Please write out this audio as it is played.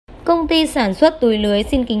Công ty sản xuất túi lưới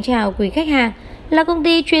xin kính chào quý khách hàng, là công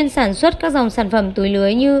ty chuyên sản xuất các dòng sản phẩm túi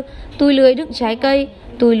lưới như túi lưới đựng trái cây,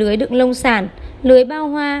 túi lưới đựng nông sản, lưới bao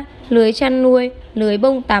hoa, lưới chăn nuôi, lưới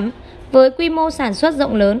bông tắm. Với quy mô sản xuất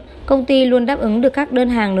rộng lớn, công ty luôn đáp ứng được các đơn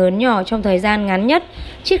hàng lớn nhỏ trong thời gian ngắn nhất,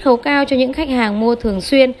 chiết khấu cao cho những khách hàng mua thường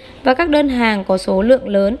xuyên và các đơn hàng có số lượng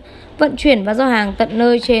lớn, vận chuyển và giao hàng tận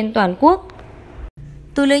nơi trên toàn quốc.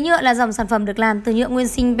 Túi lưới nhựa là dòng sản phẩm được làm từ nhựa nguyên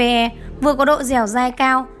sinh PE, vừa có độ dẻo dai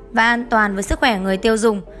cao và an toàn với sức khỏe người tiêu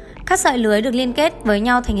dùng. Các sợi lưới được liên kết với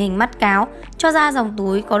nhau thành hình mắt cáo, cho ra dòng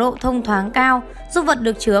túi có độ thông thoáng cao, giúp vật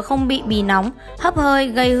được chứa không bị bì nóng, hấp hơi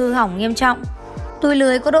gây hư hỏng nghiêm trọng. Túi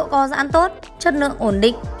lưới có độ co giãn tốt, chất lượng ổn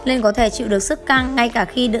định nên có thể chịu được sức căng ngay cả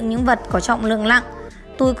khi đựng những vật có trọng lượng nặng.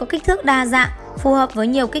 Túi có kích thước đa dạng, phù hợp với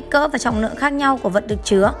nhiều kích cỡ và trọng lượng khác nhau của vật được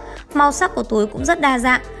chứa. Màu sắc của túi cũng rất đa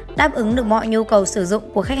dạng, đáp ứng được mọi nhu cầu sử dụng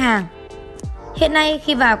của khách hàng. Hiện nay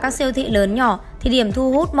khi vào các siêu thị lớn nhỏ thì điểm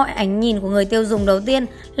thu hút mọi ánh nhìn của người tiêu dùng đầu tiên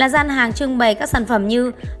là gian hàng trưng bày các sản phẩm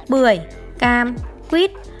như bưởi, cam,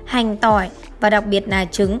 quýt, hành tỏi và đặc biệt là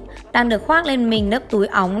trứng đang được khoác lên mình lớp túi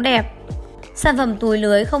óng đẹp. Sản phẩm túi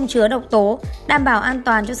lưới không chứa độc tố, đảm bảo an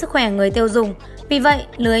toàn cho sức khỏe người tiêu dùng. Vì vậy,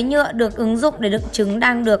 lưới nhựa được ứng dụng để đựng trứng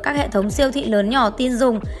đang được các hệ thống siêu thị lớn nhỏ tin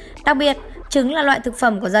dùng. Đặc biệt, trứng là loại thực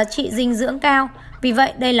phẩm có giá trị dinh dưỡng cao. Vì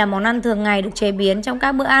vậy, đây là món ăn thường ngày được chế biến trong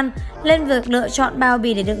các bữa ăn, nên việc lựa chọn bao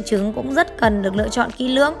bì để đựng trứng cũng rất cần được lựa chọn kỹ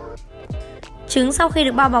lưỡng. Trứng sau khi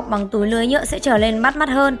được bao bọc bằng túi lưới nhựa sẽ trở nên bắt mắt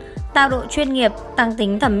hơn, tạo độ chuyên nghiệp, tăng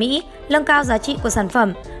tính thẩm mỹ, nâng cao giá trị của sản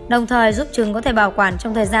phẩm, đồng thời giúp trứng có thể bảo quản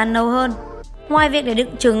trong thời gian lâu hơn. Ngoài việc để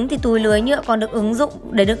đựng trứng thì túi lưới nhựa còn được ứng dụng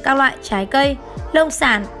để đựng các loại trái cây, nông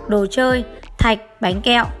sản, đồ chơi, thạch, bánh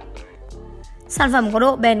kẹo. Sản phẩm có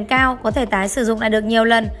độ bền cao, có thể tái sử dụng lại được nhiều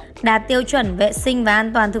lần, đạt tiêu chuẩn vệ sinh và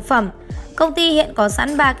an toàn thực phẩm. Công ty hiện có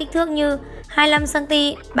sẵn 3 kích thước như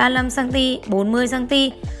 25cm, 35cm,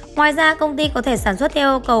 40cm. Ngoài ra, công ty có thể sản xuất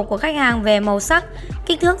theo yêu cầu của khách hàng về màu sắc,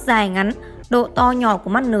 kích thước dài ngắn, độ to nhỏ của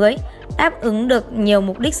mắt lưới, đáp ứng được nhiều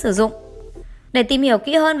mục đích sử dụng. Để tìm hiểu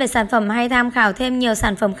kỹ hơn về sản phẩm hay tham khảo thêm nhiều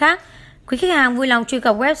sản phẩm khác, quý khách hàng vui lòng truy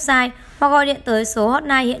cập website hoặc gọi điện tới số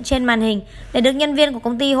hotline hiện trên màn hình để được nhân viên của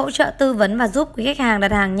công ty hỗ trợ tư vấn và giúp quý khách hàng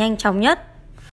đặt hàng nhanh chóng nhất.